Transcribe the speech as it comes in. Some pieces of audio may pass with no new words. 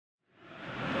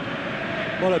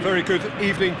Well, a very good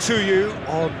evening to you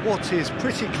on what is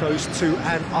pretty close to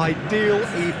an ideal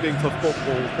evening for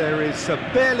football. There is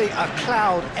barely a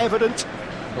cloud evident.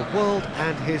 The world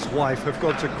and his wife have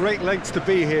gone to great lengths to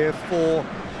be here for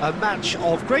a match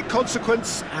of great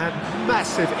consequence and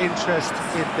massive interest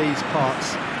in these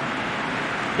parts.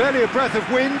 Barely a breath of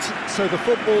wind, so the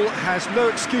football has no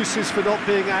excuses for not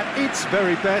being at its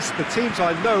very best. The teams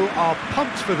I know are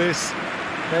pumped for this.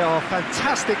 There are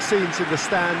fantastic scenes in the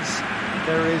stands.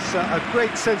 There is a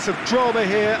great sense of drama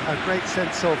here, a great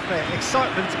sense of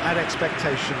excitement and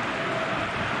expectation.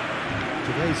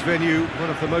 Today's venue, one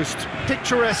of the most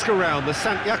picturesque around, the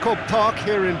Jakob-Park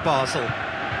here in Basel.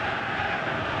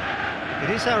 It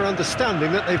is our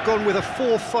understanding that they've gone with a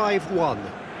 4-5-1.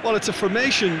 Well, it's a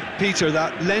formation, Peter,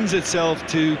 that lends itself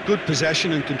to good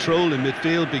possession and control in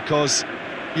midfield because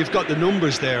you've got the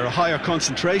numbers there, a higher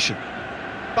concentration.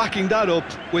 Backing that up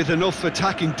with enough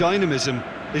attacking dynamism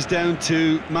is down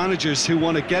to managers who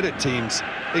want to get at teams.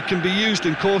 It can be used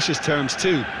in cautious terms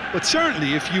too, but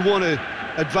certainly if you want to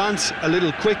advance a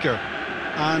little quicker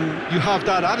and you have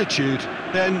that attitude,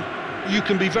 then you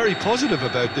can be very positive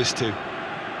about this too.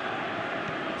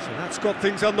 So that's got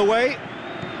things underway.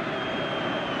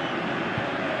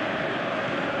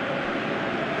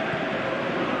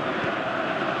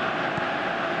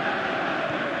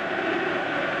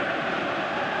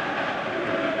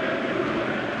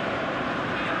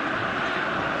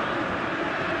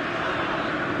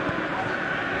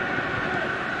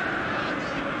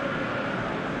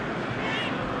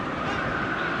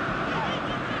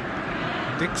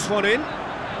 Dinks one in.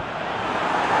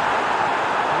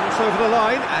 It's over the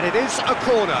line, and it is a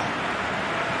corner.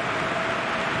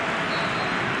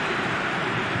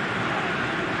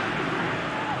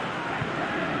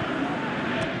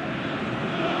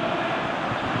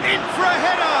 In for a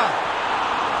header!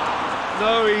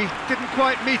 No, he didn't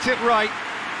quite meet it right.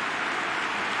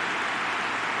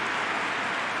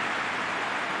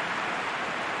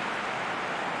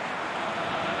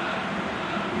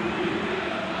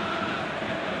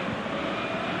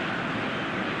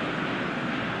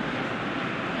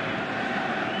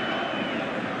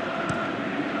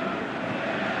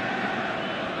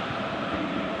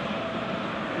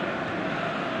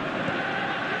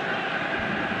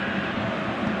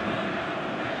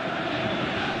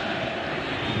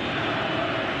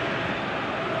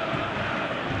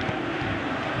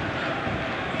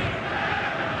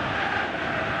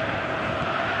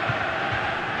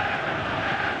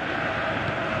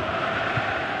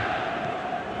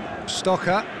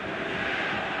 Stocker.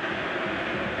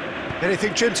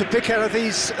 Anything, Jim, to pick out of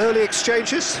these early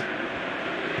exchanges?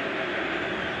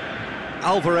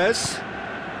 Alvarez.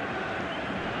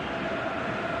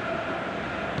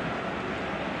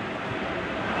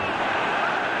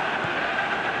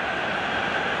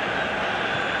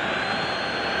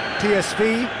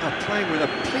 PSV are playing with a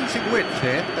pleasing width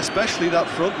here. Especially that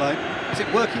front line. Is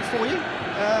it working for you?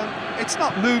 It's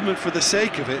not movement for the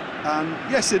sake of it, and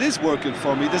yes, it is working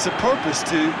for me. There's a purpose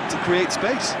to create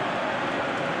space.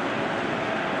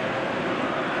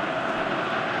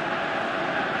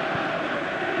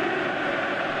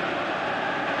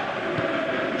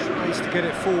 Tries to get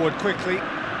it forward quickly.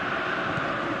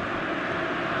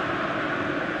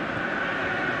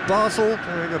 Basel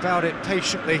going about it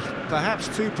patiently, perhaps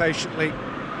too patiently.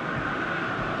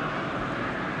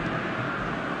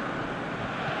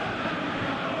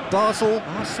 Basel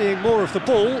are seeing more of the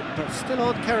ball, but still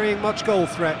aren't carrying much goal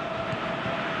threat.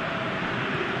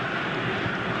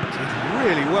 Did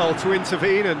really well to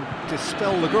intervene and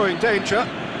dispel the growing danger.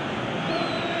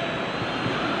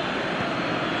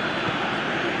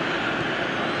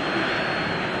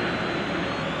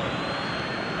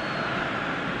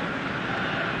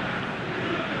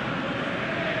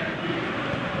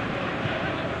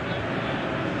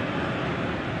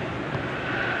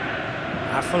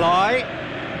 Affalai.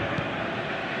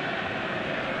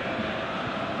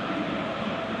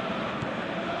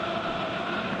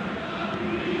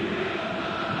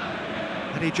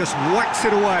 And he just whacks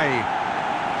it away.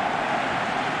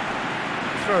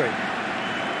 Throw it.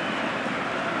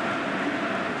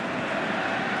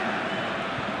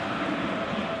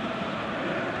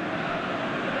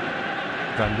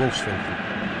 Van Wolfswinkel.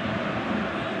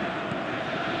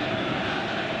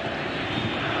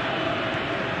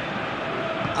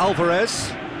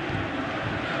 Alvarez.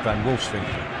 Van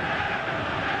Wolfswinkel.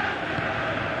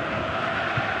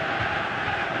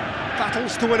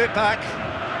 Battles to win it back.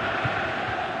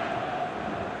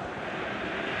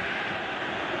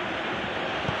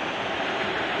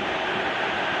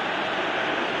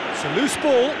 It's a loose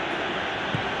ball.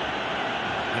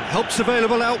 And help's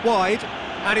available out wide.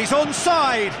 And he's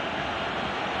onside.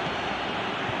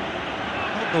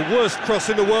 Not the worst cross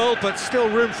in the world, but still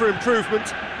room for improvement.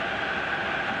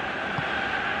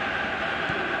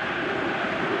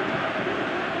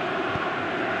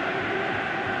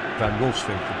 Van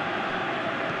Wolfswinkel.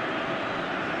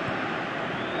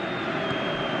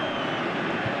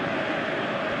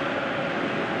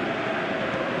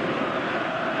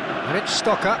 And it's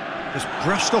Stocker, just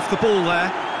brushed off the ball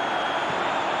there.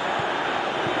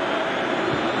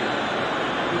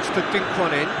 Needs to dink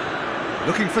one in.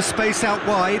 Looking for space out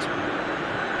wide.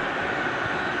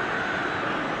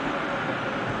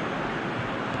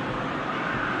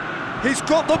 He's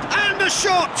got them, and the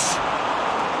shot!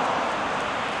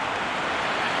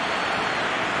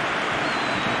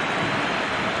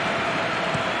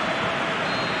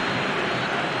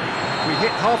 We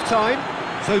hit half-time,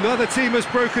 so neither team has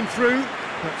broken through,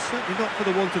 but certainly not for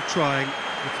the want of trying.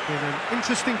 It's been an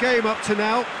interesting game up to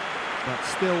now, but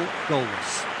still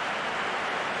goalless.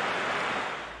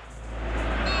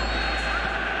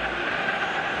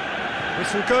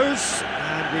 Whistle goes,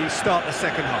 and we start the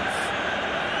second half.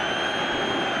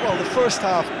 Well, the first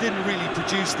half didn't really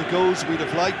produce the goals we'd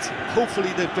have liked.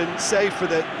 Hopefully they've been saved for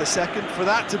the second. For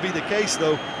that to be the case,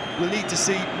 though, we'll need to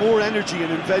see more energy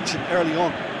and invention early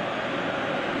on.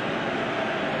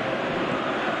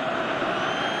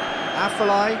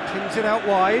 Afellay pings it out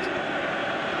wide.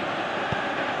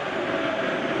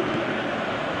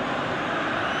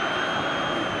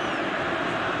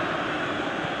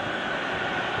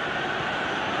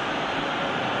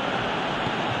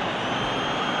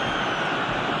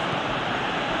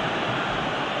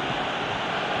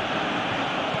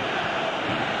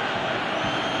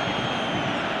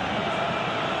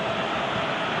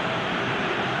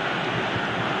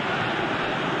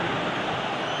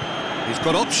 He's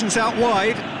got options out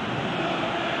wide.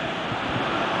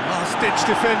 Last-ditch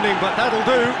defending, but that'll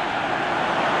do.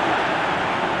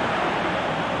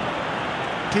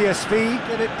 PSV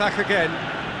get it back again.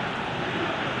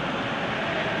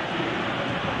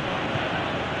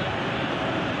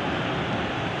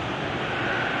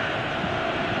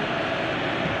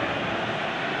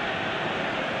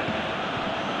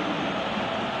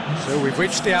 So we've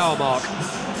reached the hour mark.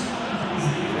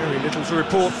 Very little to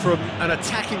report from an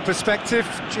attacking perspective.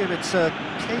 Jim, it's a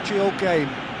cagey old game.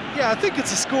 Yeah, I think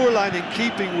it's a scoreline in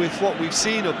keeping with what we've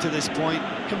seen up to this point.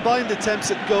 Combined attempts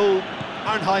at goal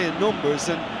aren't high in numbers,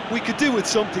 and we could do with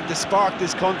something to spark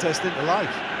this contest into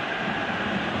life.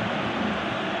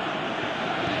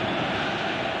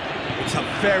 It's a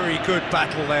very good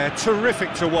battle there,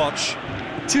 terrific to watch.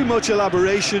 Too much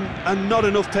elaboration and not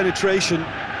enough penetration,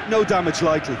 no damage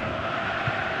likely.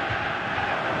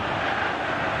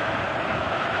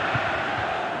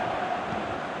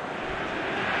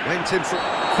 Went in for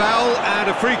foul and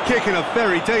a free kick in a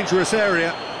very dangerous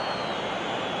area.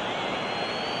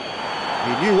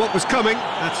 He knew what was coming,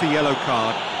 that's a yellow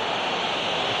card.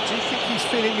 Do you think he's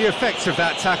feeling the effects of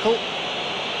that tackle?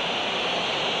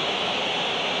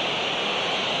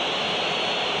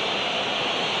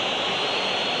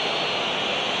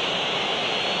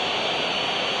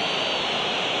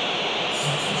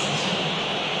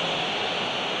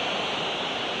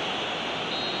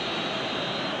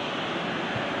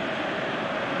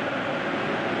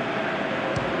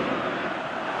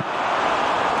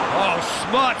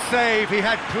 Smart save, he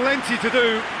had plenty to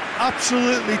do.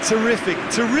 Absolutely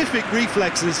terrific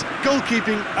reflexes,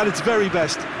 goalkeeping at its very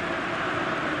best.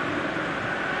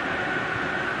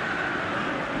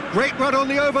 Great run on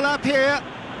the overlap here.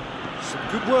 Some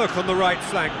good work on the right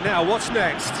flank. Now, what's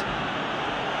next?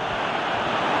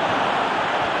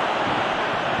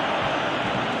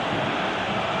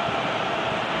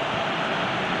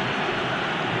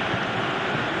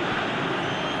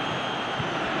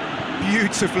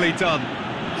 Beautifully done.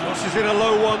 Crosses in a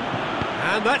low one,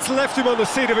 and that's left him on the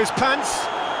seat of his pants.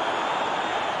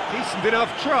 Decent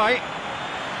enough try.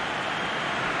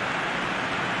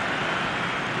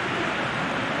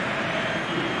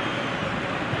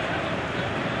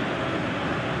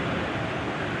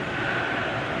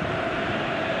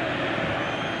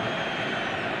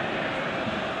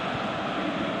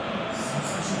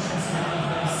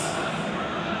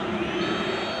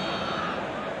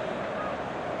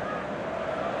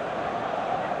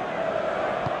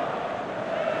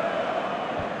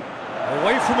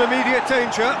 Away from immediate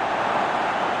danger.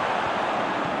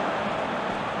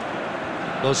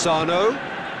 Lozano.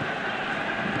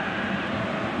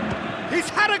 He's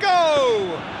had a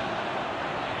go!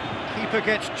 Keeper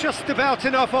gets just about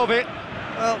enough of it.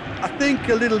 Well, I think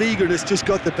a little eagerness just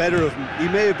got the better of him. He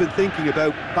may have been thinking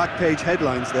about back-page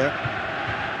headlines there.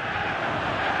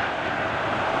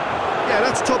 Yeah,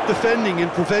 that's top defending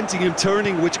and preventing him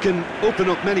turning, which can open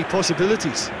up many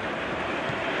possibilities.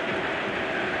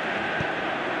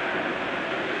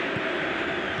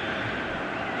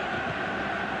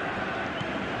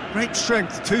 Great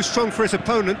strength, too strong for his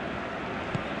opponent.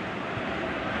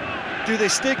 Do they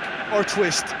stick or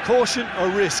twist? Caution or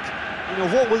risk? You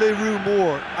know, what will they rue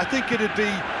more? I think it'd be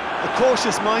a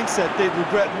cautious mindset they'd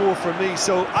regret more for me,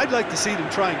 so I'd like to see them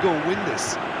try and go and win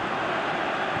this.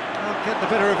 I'll get the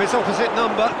better of his opposite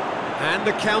number, and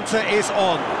the counter is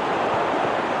on.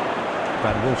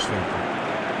 Van Wolfswinkel.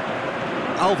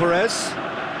 Alvarez.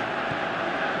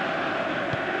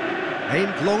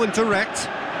 Aimed long and direct.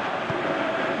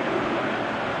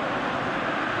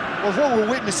 Well, what we're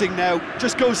witnessing now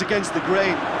just goes against the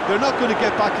grain. They're not going to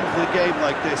get back into the game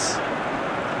like this.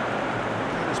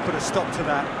 Let's put a stop to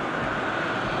that.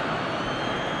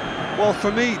 Well,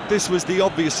 for me, this was the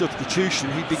obvious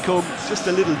substitution. He'd become just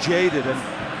a little jaded, and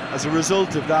as a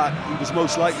result of that, he was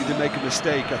most likely to make a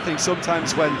mistake. I think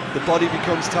sometimes when the body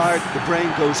becomes tired, the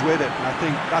brain goes with it, and I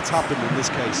think that's happened in this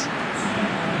case.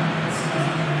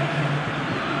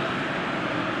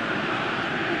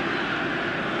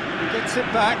 He gets it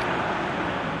back.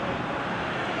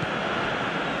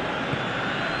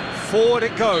 Forward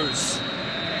it goes.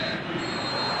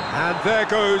 And there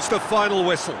goes the final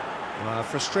whistle. A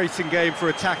frustrating game for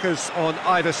attackers on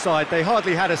either side. They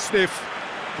hardly had a sniff.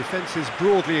 Defence is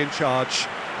broadly in charge,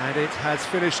 and it has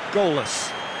finished goalless.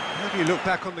 How do you look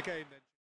back on the game then?